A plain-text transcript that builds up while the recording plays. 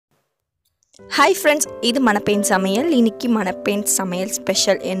Hi friends, இது மணப்பெண் சமையல். இன்னைக்கு மணப்பெண் சமையல்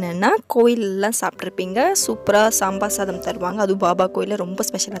ஸ்பெஷல் என்னன்னா கோயிலெல்லாம் சாப்பிட்ருப்பீங்க. சூப்பரா சாம்பார் சாதம் தருவாங்க. அது பாபா கோயில்ல ரொம்ப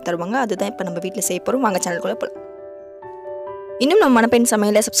ஸ்பெஷலாக தருவாங்க. அதுதான் இப்போ நம்ம வீட்டில் செய்ய போகிறோம். வாங்க சேனலுக்குள்ளே போகலாம். இன்னும் நம்ம மணப்பெண்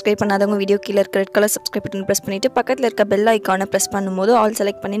சமையலை சப்ஸ்கிரைப் பண்ணாதவங்க வீடியோ கீழே இருக்க red colour subscribe button press பண்ணிவிட்டு பக்கத்தில் இருக்க பெல் ஐக்கானை ப்ரெஸ் பண்ணும்போது ஆல்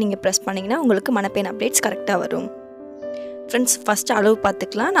செலக்ட் பண்ணி நீங்கள் ப்ரெஸ் பண்ணிங்கன்னா உங்களுக்கு மணப்பெண் அப்டேட்ஸ் கரெக்டாக வரும். ஃப்ரெண்ட்ஸ், ஃபஸ்ட்டு அளவு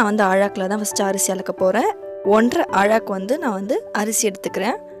பார்த்துக்கலாம். நான் வந்து ஆழாக்கில் தான் ஃபஸ்ட்டு அரிசி அளக்க போகிறேன். 1.5 ஆழாக்கு வந்து நான் வந்து அரிசி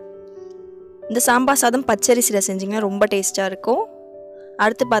எடுத்துக்கிறேன். இந்த சாம்பார் சாதம் பச்சரிசியில் செஞ்சிங்கன்னா ரொம்ப டேஸ்ட்டாக இருக்கும்.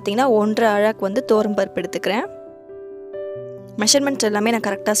 அடுத்து பார்த்தீங்கன்னா 1.5 ஆழாக்கு வந்து பருப்பு எடுத்துக்கிறேன். மெஷர்மெண்ட்ஸ் எல்லாமே நான்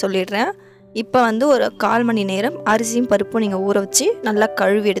கரெக்டாக சொல்லிடுறேன். இப்போ வந்து ஒரு 1/4 மணி நேரம் அரிசியும் பருப்பும் நீங்கள் ஊற வச்சு நல்லா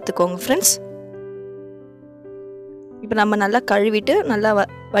கழுவி எடுத்துக்கோங்க ஃப்ரெண்ட்ஸ். இப்போ நம்ம நல்லா கழுவிட்டு நல்லா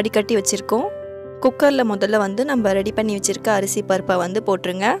வடிகட்டி வச்சுருக்கோம். குக்கரில் முதல்ல வந்து நம்ம ரெடி பண்ணி வச்சுருக்க அரிசி பருப்பை வந்து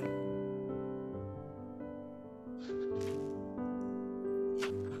போட்டுருங்க.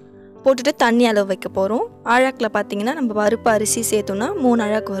 போட்டுட்டு தண்ணி அளவு வைக்க போகிறோம். ஆழாக்கில் பார்த்தீங்கன்னா நம்ம பருப்பு அரிசி சேர்த்தோன்னா 3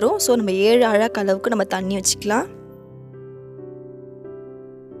 ஆழாக்கு வரும். ஸோ நம்ம 7 ஆழாக்கு அளவுக்கு நம்ம தண்ணி வச்சுக்கலாம்.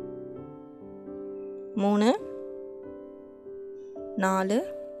 3 4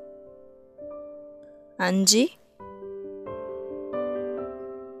 5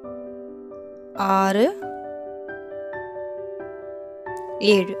 6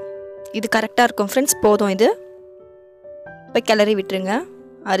 7 இது கரெக்டாக இருக்கும் ஃப்ரெண்ட்ஸ். போதும். இது இப்போ கிளறி விட்டுருங்க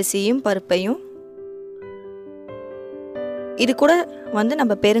அரிசியும் பருப்பையும். இது கூட வந்து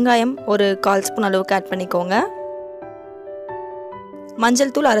நம்ம பெருங்காயம் ஒரு 1/4 ஸ்பூன் அளவுக்கு ஆட் பண்ணிக்கோங்க.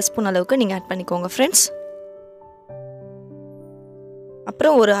 மஞ்சள் தூள் 1/2 ஸ்பூன் அளவுக்கு நீங்கள் ஆட் பண்ணிக்கோங்க ஃப்ரெண்ட்ஸ்.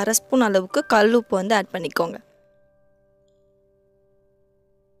 அப்புறம் ஒரு 1/2 ஸ்பூன் அளவுக்கு கல் உப்பு வந்து ஆட் பண்ணிக்கோங்க.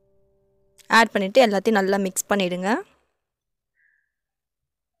 ஆட் பண்ணிவிட்டு எல்லாத்தையும் நல்லா மிக்ஸ் பண்ணிவிடுங்க.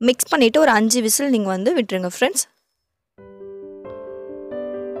 மிக்ஸ் பண்ணிவிட்டு ஒரு 5 விசில் நீங்கள் வந்து விட்டுருங்க ஃப்ரெண்ட்ஸ்.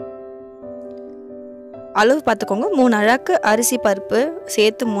 அளவு பார்த்துக்கோங்க. 3 ஆழாக்கு அரிசி பருப்பு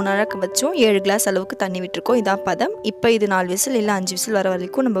சேர்த்து 3 ஆழாக்கு வச்சோம். 7 கிளாஸ் அளவுக்கு தண்ணி விட்டுருக்கோம். இதான் பதம். இப்போ இது 4 விசில் இல்லை 5 விசில் வர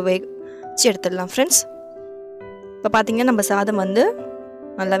வரைக்கும் நம்ம வச்சு எடுத்துடலாம் ஃப்ரெண்ட்ஸ். இப்போ பார்த்தீங்கன்னா நம்ம சாதம் வந்து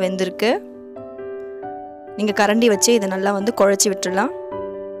நல்லா வெந்திருக்கு. நீங்கள் கரண்டி வச்சு இதை நல்லா வந்து குழச்சி விட்டுடலாம்.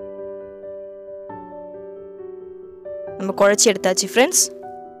 நம்ம குழச்சி எடுத்தாச்சு ஃப்ரெண்ட்ஸ்.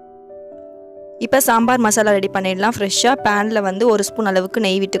 இப்போ சாம்பார் மசாலா ரெடி பண்ணிடலாம். ஃப்ரெஷ்ஷாக பேனில் வந்து 1 ஸ்பூன் அளவுக்கு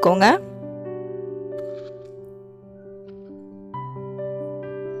நெய் விட்டுக்கோங்க.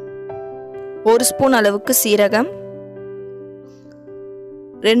 1 ஸ்பூன் அளவுக்கு சீரகம்,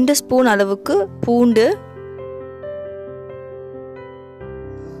 2 ஸ்பூன் அளவுக்கு பூண்டு,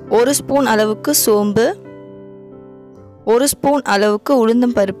 1 ஸ்பூன் அளவுக்கு சோம்பு, 1 ஸ்பூன் அளவுக்கு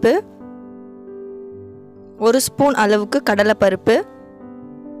உளுந்தம் பருப்பு, 1 ஸ்பூன் அளவுக்கு கடலைப்பருப்பு,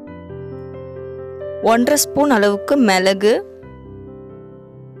 1.5 ஸ்பூன் அளவுக்கு மிளகு,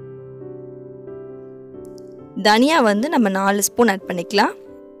 தனியா வந்து நம்ம 4 ஸ்பூன் ஆட் பண்ணிக்கலாம்.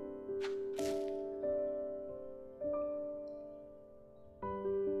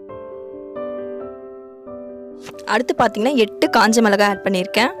 அடுத்து பார்த்தீங்கன்னா 8 காஞ்ச மிளகாய் ஆட்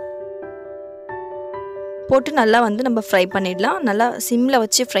பண்ணியிருக்கேன். போட்டு நல்லா வந்து நம்ம ஃப்ரை பண்ணிடலாம். நல்லா சிம்மில்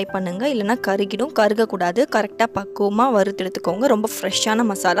வச்சு ஃப்ரை பண்ணுங்கள், இல்லைனா கருகிடும். கருகக்கூடாது. கரெக்டாக பக்குவமாக வறுத்து எடுத்துக்கோங்க. ரொம்ப ஃப்ரெஷ்ஷான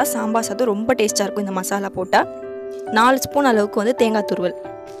மசாலா. சாம்பார் சாதம் ரொம்ப டேஸ்ட்டாக இருக்கும் இந்த மசாலா போட்டால். 4 ஸ்பூன் அளவுக்கு வந்து தேங்காய் துருவல்.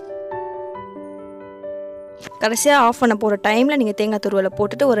 கடைசியாக ஆஃப் பண்ண போகிற டைமில் நீங்கள் தேங்காய் துருவலை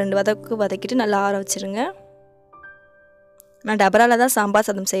போட்டுட்டு ஒரு 2 வதக்கிட்டு நல்லா ஆற வச்சுருங்க. நான் டபராவில் தான் சாம்பார்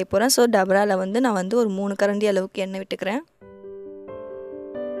சாதம் செய்ய போகிறேன். ஸோ டபராவில் வந்து நான் வந்து ஒரு 3 கரண்டி அளவுக்கு எண்ணெய் விட்டுக்கிறேன்.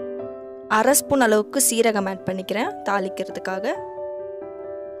 1/2 ஸ்பூன் அளவுக்கு சீரகம் ஆட் பண்ணிக்கிறேன் தாளிக்கிறதுக்காக.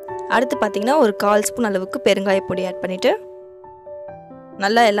 அடுத்து பார்த்திங்கன்னா ஒரு 1/4 ஸ்பூன் அளவுக்கு பெருங்காய பொடி ஆட் பண்ணிவிட்டு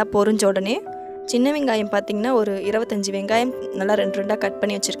நல்லா எல்லாம் பொரிஞ்ச உடனே சின்ன வெங்காயம் பார்த்திங்கன்னா ஒரு 25 வெங்காயம் நல்லா 2 கட்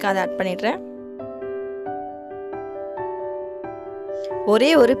பண்ணி வச்சுருக்கேன். அதை ஆட் பண்ணிடுறேன்.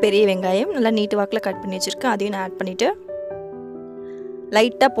 ஒரே ஒரு பெரிய வெங்காயம் நல்லா நீட்டு வாக்கில் கட் பண்ணி வச்சுருக்கேன். அதையும் நான் ஆட் பண்ணிவிட்டு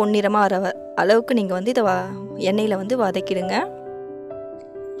லைட்டாக பொன்னிறமாக வர அளவுக்கு நீங்கள் வந்து இதை எண்ணெயில் வந்து வதக்கிடுங்க.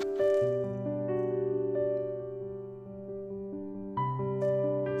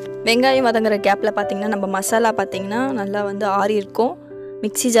 வெங்காயம் வதங்குற கேப்பில் பார்த்திங்கன்னா நம்ம மசாலா பார்த்திங்கன்னா நல்லா வந்து ஆறி இருக்கும்.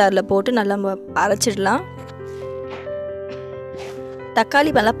 மிக்ஸி ஜாரில் போட்டு நல்லா அரைச்சிடலாம்.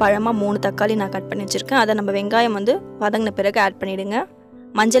 தக்காளி நல்லா பழமாக 3 தக்காளி நான் கட் பண்ணி வச்சுருக்கேன். அதை நம்ம வெங்காயம் வந்து வதங்கின பிறகு ஆட் பண்ணிவிடுங்க.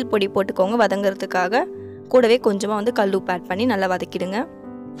 மஞ்சள் பொடி போட்டுக்கோங்க வதங்கிறதுக்காக. கூடவே கொஞ்சமாக வந்து கல் உப்பு ஆட் பண்ணி நல்லா வதக்கிடுங்க.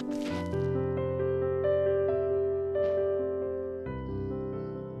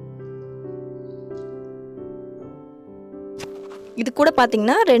 இது கூட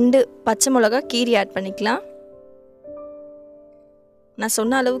பார்த்தீங்கன்னா 2 பச்சை மிளகாய் கீரி ஆட் பண்ணிக்கலாம். நான்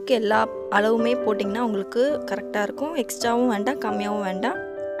சொன்ன அளவுக்கு எல்லா அளவுமே போட்டிங்கன்னா உங்களுக்கு கரெக்டாக இருக்கும். எக்ஸ்ட்ராவும் வேண்டாம், கம்மியாகவும் வேண்டாம்.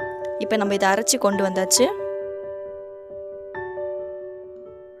 இப்போ நம்ம இதை அரைச்சி கொண்டு வந்தாச்சு.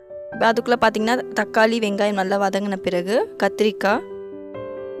 அதுக்குள்ளே பார்த்திங்கன்னா தக்காளி வெங்காயம் நல்லா வதங்கின பிறகு கத்திரிக்காய்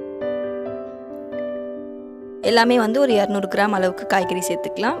எல்லாமே வந்து ஒரு 200 கிராம் அளவுக்கு காய்கறி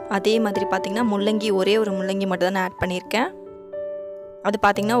சேர்த்துக்கலாம். அதே மாதிரி பார்த்திங்கன்னா முள்ளங்கி ஒரே ஒரு முள்ளங்கி மட்டும் தான் நான் ஆட் பண்ணியிருக்கேன். அது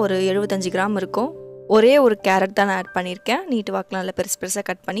பார்த்திங்கன்னா ஒரு 75 கிராம் இருக்கும். ஒரே ஒரு கேரட் தான் நான் ஆட் பண்ணியிருக்கேன். நீட்டு வாக்கில் நல்லா பெருசு பெருசாக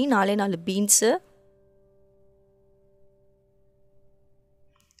கட் பண்ணி 4 பீன்ஸு.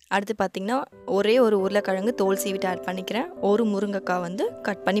 அடுத்து பார்த்திங்கன்னா ஒரே ஒரு உருளைக்கிழங்கு தோல் சீவிட்டு ஆட் பண்ணிக்கிறேன். ஒரு முருங்கைக்காய் வந்து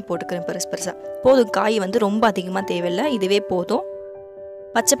கட் பண்ணி போட்டுக்கிறேன் பெருசு பெருசாக. போதும், காய் வந்து ரொம்ப அதிகமாக தேவையில்லை, இதுவே போதும்.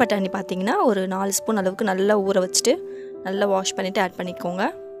 பச்சை பட்டாணி பார்த்திங்கன்னா ஒரு 4 ஸ்பூன் அளவுக்கு நல்லா ஊற வச்சுட்டு நல்லா வாஷ் பண்ணிவிட்டு ஆட் பண்ணிக்கோங்க.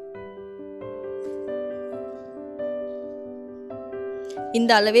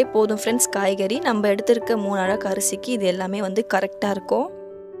 இந்த அளவே போதும் ஃப்ரெண்ட்ஸ். காய்கறி நம்ம எடுத்துருக்க 3 அழகு அரிசிக்கு இது எல்லாமே வந்து கரெக்டாக இருக்கும்.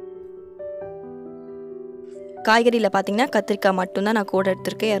 காய்கறியில் பார்த்திங்கன்னா கத்திரிக்காய் மட்டும்தான் நான் கூட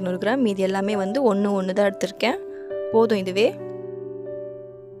எடுத்திருக்கேன் 200 கிராம். மீதி எல்லாமே வந்து ஒன்று தான் எடுத்திருக்கேன். போதும் இதுவே.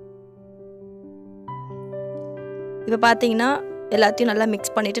 இப்போ பார்த்திங்கன்னா எல்லாத்தையும் நல்லா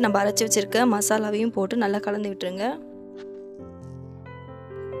மிக்ஸ் பண்ணிவிட்டு நம்ம அரைச்சி வச்சுருக்க மசாலாவையும் போட்டு நல்லா கலந்து விட்டுருங்க.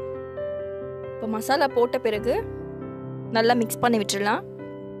 இப்போ மசாலா போட்ட பிறகு நல்லா மிக்ஸ் பண்ணி விட்டுடலாம்.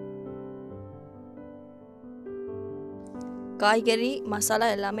 காய்கறி மசாலா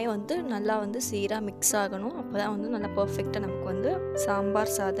எல்லாமே வந்து நல்லா வந்து சீராக மிக்ஸ் ஆகணும். அப்போ தான் வந்து நல்லா பர்ஃபெக்டாக நமக்கு வந்து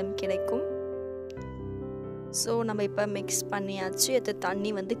சாம்பார் சாதம் கிடைக்கும். ஸோ நம்ம இப்போ மிக்ஸ் பண்ணியாச்சு. அது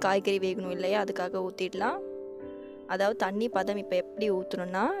தண்ணி வந்து காய்கறி வேகணும் இல்லையா, அதுக்காக ஊற்றிடலாம். அதாவது தண்ணி பதம் இப்போ எப்படி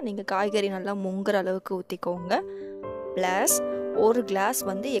ஊற்றணுன்னா, நீங்கள் காய்கறி நல்லா முங்குற அளவுக்கு ஊற்றிக்கோங்க. ப்ளஸ் ஒரு கிளாஸ்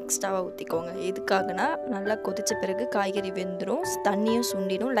வந்து எக்ஸ்ட்ராவாக ஊற்றிக்கோங்க. எதுக்காகனா நல்லா கொதித்த பிறகு காய்கறி வெந்துடும், தண்ணியும்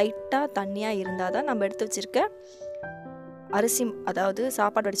சுண்டிடும். லைட்டாக தண்ணியாக இருந்தால் தான் நம்ம எடுத்து வச்சுருக்க அரிசி, அதாவது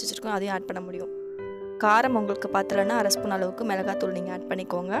சாப்பாடு வடித்து வச்சுருக்கோம், அதையும் ஆட் பண்ண முடியும். காரம் உங்களுக்கு பத்தலைன்னா 1/2 ஸ்பூன் அளவுக்கு மிளகாத்தூள் நீங்கள் ஆட்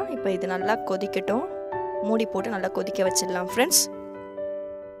பண்ணிக்கோங்க. இப்போ இது நல்லா கொதிக்கட்டும். மூடி போட்டு நல்லா கொதிக்க வச்சிடலாம் ஃப்ரெண்ட்ஸ்.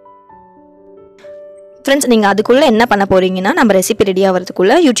 நீங்கள் அதுக்குள்ளே என்ன பண்ண போகிறீங்கன்னா, நம்ம ரெசிபி ரெடி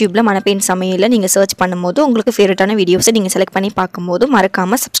ஆகிறதுக்குள்ளே யூடியூப்பில் மணப்பெண் சமையலில் நீங்கள் சர்ச் பண்ணும்போது உங்களுக்கு ஃபேவரட்டான வீடியோஸை நீங்கள் செலக்ட் பண்ணி பார்க்கும்போது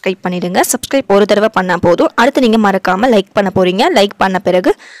மறக்காமல் சப்ஸ்கிரைப் பண்ணிவிடுங்க. சப்ஸ்கிரைப் ஒரு தடவை பண்ணால் போதும். அடுத்து நீங்கள் மறக்காமல் லைக் பண்ண போகிறீங்க. லைக் பண்ண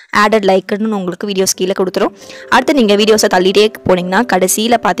பிறகு ஆடட் லைக்குன்னு உங்களுக்கு வீடியோஸ் கீழே கொடுத்துரும். அடுத்து நீங்கள் வீடியோஸை தள்ளிட்டே போனீங்கன்னா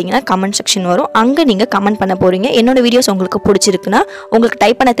கடைசியில் பார்த்தீங்கன்னா கமெண்ட் செக்ஷன் வரும். அங்கே நீங்கள் கமெண்ட் பண்ண போகிறீங்க. என்னோடய வீடியோஸ் உங்களுக்கு பிடிச்சிருக்குன்னா, உங்களுக்கு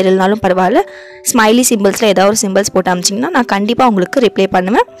டைப் பண்ண தெரியலனாலும் பரவாயில்ல, ஸ்மைலி சிம்பிள்ஸில் ஏதாவது ஒரு சிம்பிள்ஸ் போட்டு அமிச்சிங்கன்னா நான் கண்டிப்பாக உங்களுக்கு ரிப்ளை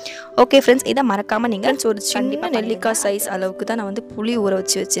பண்ணுவேன். ஓகே ஃப்ரெண்ட்ஸ், இதை மறக்காமல் நீங்கள் ஒரு சின்ன நெல்லிக்காய் சைஸ் அளவுக்கு தான் நான் வந்து புளி ஊற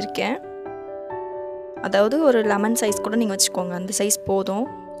வச்சு வச்சுருக்கேன். அதாவது ஒரு லெமன் சைஸ் கூட நீங்கள் வச்சுக்கோங்க, அந்த சைஸ் போதும்.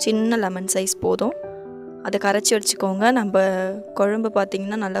 சின்ன லெமன் சைஸ் போதும். அதை கரைச்சி வச்சுக்கோங்க. நம்ம குழம்பு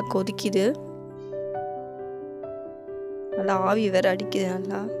பார்த்திங்கன்னா நல்லா கொதிக்குது, நல்லா ஆவி வேறு அடிக்குது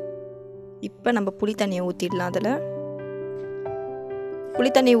நல்லா. இப்போ நம்ம புளி தண்ணியை ஊற்றிடலாம். அதில்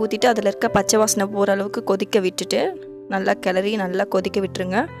புளி தண்ணியை ஊற்றிட்டு அதில் இருக்க பச்சை வாசனை போகிற அளவுக்கு கொதிக்க விட்டுட்டு நல்லா கிளறி நல்லா கொதிக்க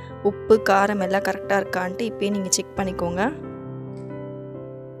விட்டுருங்க. உப்பு காரம் எல்லாம் கரெக்டாக இருக்கான்ட்டு இப்போயே நீங்கள் செக் பண்ணிக்கோங்க.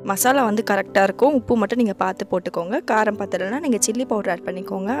 மசாலா வந்து கரெக்டாக இருக்கும். உப்பு மட்டும் நீங்கள் பார்த்து போட்டுக்கோங்க. காரம் பத்தலைன்னா நீங்கள் சில்லி பவுடர் ஆட்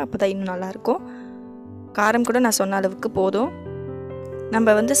பண்ணிக்கோங்க, அப்போ தான் இன்னும் நல்லாயிருக்கும். காரம் கூட நான் சொன்ன அளவுக்கு போதும்.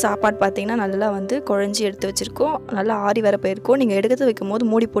 நம்ம வந்து சாப்பாடு பார்த்திங்கன்னா நல்லா வந்து குழஞ்சி எடுத்து வச்சுருக்கோம். நல்லா ஆறி வர போயிருக்கோம். நீங்கள் எடுத்து வைக்கும் போது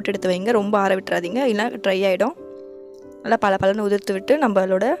மூடி போட்டு எடுத்து வைங்க, ரொம்ப ஆற விட்டுறாதீங்க, இல்லை ட்ரை ஆகிடும். நல்லா பலன்னு உதிர்த்து விட்டு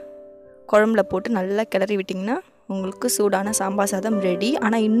நம்மளோட குழம்புல போட்டு நல்லா கிளறி விட்டிங்கன்னா உங்களுக்கு சூடான சாம்பார் சாதம் ரெடி.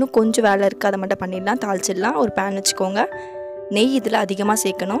 ஆனால் இன்னும் கொஞ்சம் வேலை இருக்குது, அதை மட்டும் பண்ணிடலாம். தாளிச்சிடலாம். ஒரு பேன் வச்சுக்கோங்க. நெய் இதில் அதிகமாக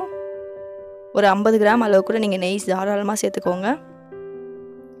சேர்க்கணும். ஒரு 50 கிராம் அளவு கூட நீங்கள் நெய் தாராளமாக சேர்த்துக்கோங்க.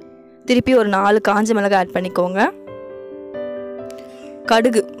 திருப்பி ஒரு 4 காஞ்ச மிளகாய் ஆட் பண்ணிக்கோங்க.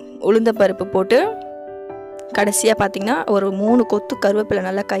 கடுகு உளுந்த பருப்பு போட்டு கடைசியாக பார்த்திங்கன்னா ஒரு 3 கொத்து கருவேப்பிலை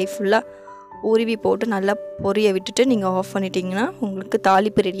நல்லா கை ஃபுல்லாக உருவி போட்டு நல்லா பொரிய விட்டுட்டு நீங்கள் ஆஃப் பண்ணிட்டீங்கன்னா உங்களுக்கு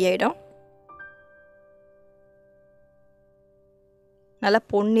தாளிப்பு ரெடி ஆகிடும். நல்லா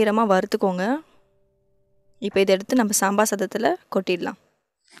பொன்னிறமாக வறுத்துக்கோங்க. இப்போ இதை எடுத்து நம்ம சாம்பார் சாதத்தில் கொட்டிடலாம்.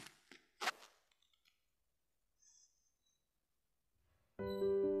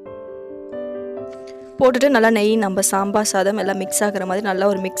 போட்டுட்டு நல்லா நெய் நம்ம சாம்பார் சாதம் எல்லாம் மிக்ஸ் ஆகிற மாதிரி நல்லா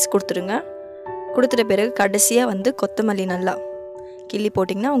ஒரு மிக்ஸ் கொடுத்துருங்க. கொடுத்துட்ட பிறகு கடைசியாக வந்து கொத்தமல்லி நல்லா கிள்ளி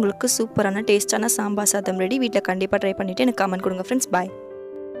போட்டிங்கன்னா உங்களுக்கு சூப்பரான டேஸ்டான சாம்பார் சாதம் ரெடி. வீட்டில் கண்டிப்பாக ட்ரை பண்ணிவிட்டு எனக்கு கமெண்ட் கொடுங்க ஃப்ரெண்ட்ஸ். பாய்.